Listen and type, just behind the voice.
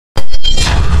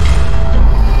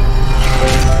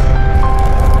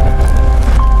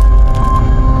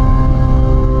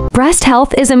breast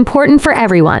health is important for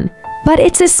everyone, but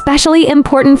it's especially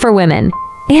important for women.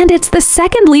 And it's the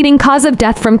second leading cause of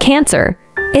death from cancer.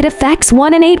 It affects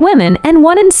 1 in 8 women, and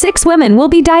 1 in 6 women will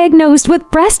be diagnosed with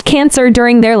breast cancer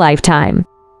during their lifetime.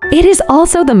 It is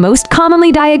also the most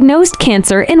commonly diagnosed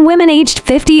cancer in women aged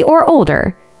 50 or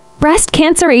older. Breast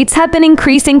cancer rates have been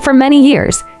increasing for many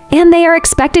years, and they are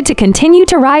expected to continue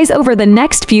to rise over the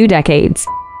next few decades.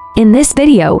 In this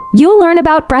video, you'll learn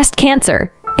about breast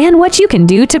cancer and what you can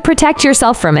do to protect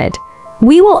yourself from it.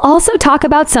 We will also talk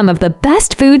about some of the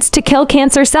best foods to kill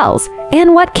cancer cells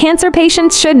and what cancer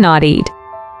patients should not eat.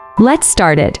 Let's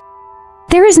start it.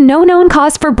 There is no known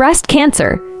cause for breast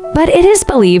cancer, but it is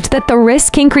believed that the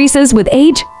risk increases with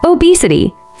age,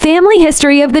 obesity, family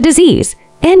history of the disease,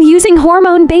 and using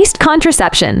hormone-based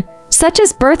contraception, such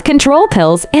as birth control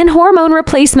pills and hormone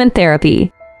replacement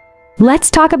therapy. Let's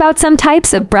talk about some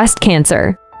types of breast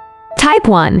cancer. Type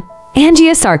 1.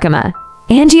 Angiosarcoma.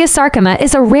 Angiosarcoma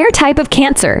is a rare type of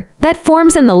cancer that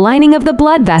forms in the lining of the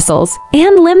blood vessels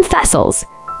and lymph vessels.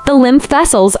 The lymph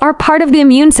vessels are part of the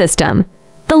immune system.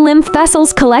 The lymph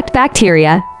vessels collect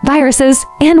bacteria, viruses,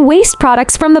 and waste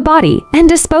products from the body and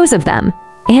dispose of them.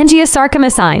 Angiosarcoma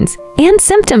signs and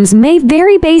symptoms may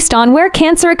vary based on where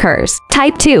cancer occurs.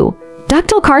 Type 2.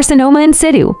 Ductal carcinoma in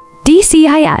situ,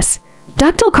 DCIS.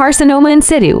 Ductal carcinoma in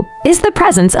situ is the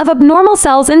presence of abnormal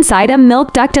cells inside a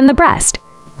milk duct in the breast.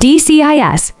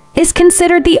 DCIS is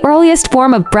considered the earliest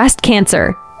form of breast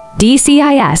cancer.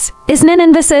 DCIS is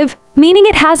non-invasive, meaning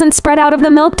it hasn't spread out of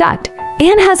the milk duct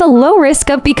and has a low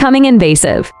risk of becoming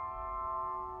invasive.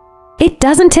 It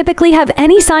doesn't typically have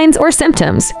any signs or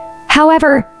symptoms.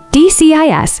 However,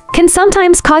 DCIS can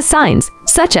sometimes cause signs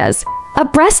such as a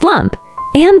breast lump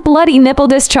and bloody nipple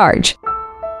discharge.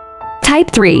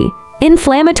 Type 3.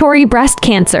 Inflammatory breast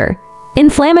cancer.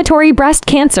 Inflammatory breast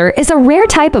cancer is a rare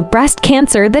type of breast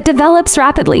cancer that develops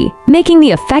rapidly, making the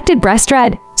affected breast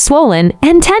red, swollen,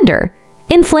 and tender.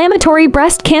 Inflammatory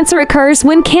breast cancer occurs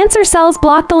when cancer cells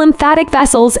block the lymphatic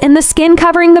vessels in the skin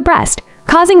covering the breast,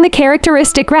 causing the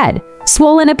characteristic red,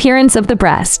 swollen appearance of the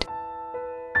breast.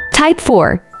 Type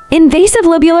 4. Invasive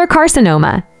lobular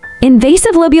carcinoma.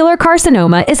 Invasive lobular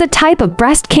carcinoma is a type of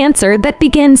breast cancer that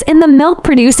begins in the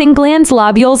milk-producing glands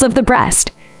lobules of the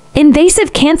breast.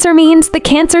 Invasive cancer means the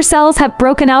cancer cells have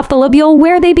broken off the lobule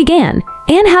where they began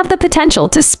and have the potential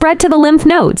to spread to the lymph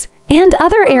nodes and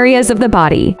other areas of the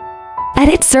body. At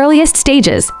its earliest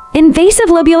stages, invasive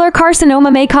lobular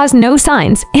carcinoma may cause no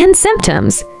signs and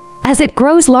symptoms. As it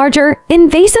grows larger,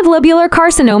 invasive lobular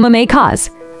carcinoma may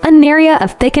cause an area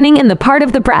of thickening in the part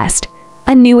of the breast,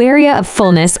 a new area of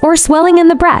fullness or swelling in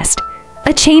the breast,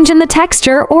 a change in the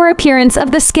texture or appearance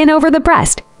of the skin over the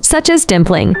breast, such as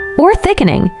dimpling or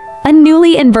thickening, a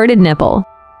newly inverted nipple.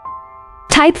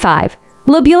 Type 5.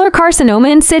 Lobular carcinoma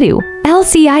in situ,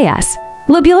 LCIS.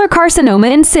 Lobular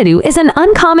carcinoma in situ is an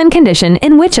uncommon condition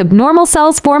in which abnormal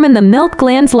cells form in the milk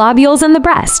glands lobules in the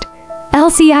breast.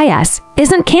 LCIS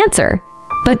isn't cancer,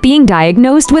 but being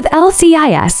diagnosed with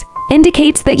LCIS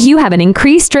indicates that you have an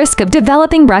increased risk of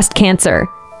developing breast cancer.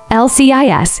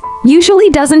 LCIS usually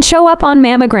doesn't show up on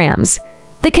mammograms.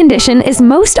 The condition is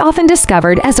most often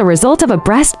discovered as a result of a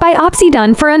breast biopsy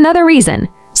done for another reason,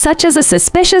 such as a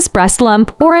suspicious breast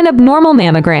lump or an abnormal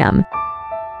mammogram.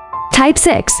 Type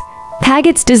 6.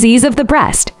 Paget's disease of the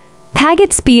breast.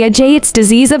 Paget's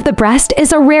disease of the breast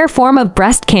is a rare form of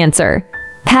breast cancer.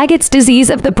 Paget's disease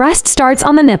of the breast starts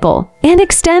on the nipple and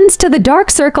extends to the dark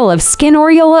circle of skin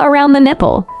areola around the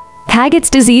nipple. Paget's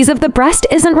disease of the breast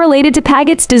isn't related to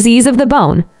Paget's disease of the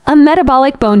bone, a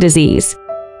metabolic bone disease.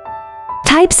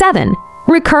 Type 7.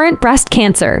 Recurrent breast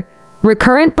cancer.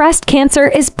 Recurrent breast cancer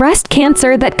is breast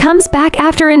cancer that comes back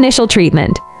after initial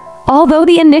treatment. Although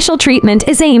the initial treatment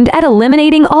is aimed at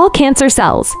eliminating all cancer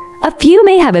cells, a few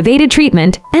may have evaded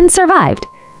treatment and survived.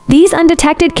 These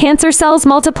undetected cancer cells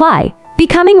multiply,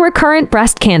 becoming recurrent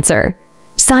breast cancer.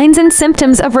 Signs and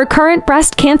symptoms of recurrent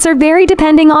breast cancer vary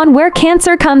depending on where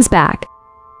cancer comes back.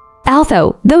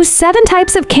 Although those 7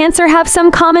 types of cancer have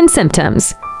some common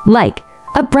symptoms, like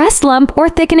a breast lump or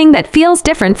thickening that feels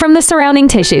different from the surrounding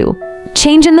tissue,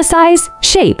 change in the size,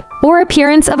 shape, or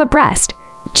appearance of a breast,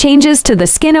 changes to the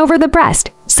skin over the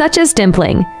breast, such as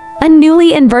dimpling, a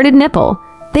newly inverted nipple,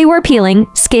 they were peeling,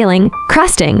 scaling,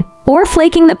 crusting, or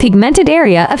flaking the pigmented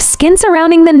area of skin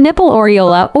surrounding the nipple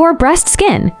areola or breast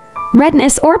skin,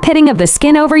 redness or pitting of the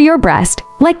skin over your breast,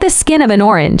 like the skin of an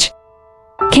orange.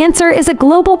 Cancer is a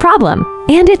global problem,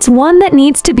 and it's one that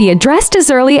needs to be addressed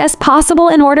as early as possible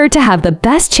in order to have the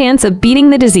best chance of beating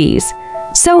the disease.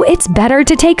 So it's better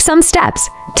to take some steps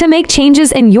to make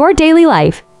changes in your daily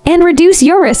life and reduce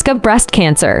your risk of breast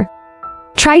cancer.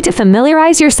 Try to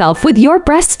familiarize yourself with your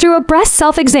breasts through a breast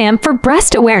self-exam for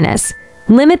breast awareness.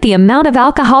 Limit the amount of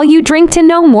alcohol you drink to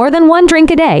no more than 1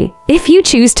 drink a day, if you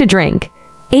choose to drink.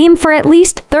 Aim for at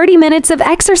least 30 minutes of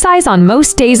exercise on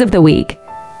most days of the week.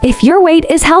 If your weight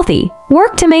is healthy,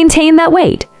 work to maintain that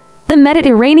weight. The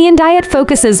Mediterranean diet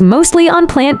focuses mostly on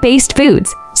plant-based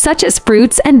foods, such as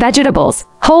fruits and vegetables,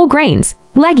 whole grains,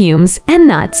 legumes, and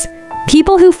nuts.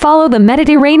 People who follow the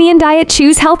Mediterranean diet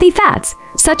choose healthy fats,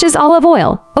 such as olive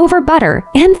oil, over butter,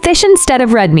 and fish instead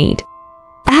of red meat.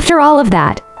 After all of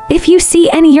that, if you see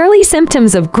any early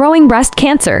symptoms of growing breast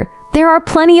cancer, there are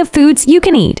plenty of foods you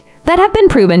can eat that have been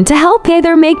proven to help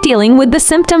either make dealing with the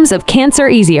symptoms of cancer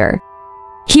easier.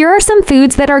 Here are some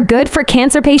foods that are good for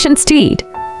cancer patients to eat: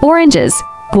 oranges,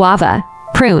 guava,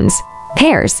 prunes,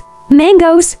 pears,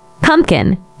 mangoes,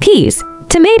 pumpkin, peas,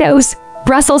 tomatoes,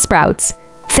 Brussels sprouts,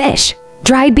 fish,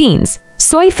 dried beans,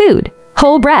 soy food,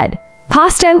 whole bread,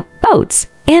 pasta, oats,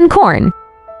 and corn.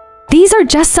 These are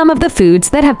just some of the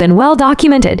foods that have been well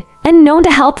documented and known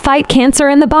to help fight cancer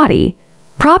in the body.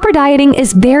 Proper dieting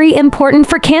is very important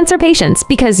for cancer patients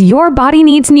because your body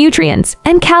needs nutrients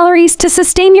and calories to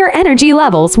sustain your energy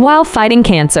levels while fighting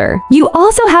cancer. You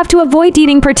also have to avoid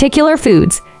eating particular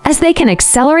foods, as they can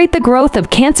accelerate the growth of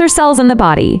cancer cells in the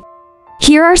body.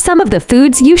 Here are some of the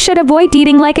foods you should avoid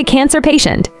eating like a cancer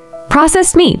patient: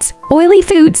 processed meats, oily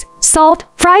foods, salt,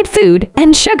 fried food,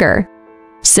 and sugar.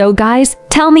 So guys,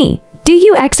 tell me, do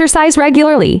you exercise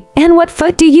regularly? And what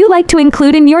food do you like to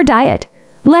include in your diet?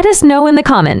 Let us know in the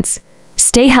comments.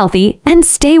 Stay healthy and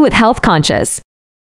stay with health conscious.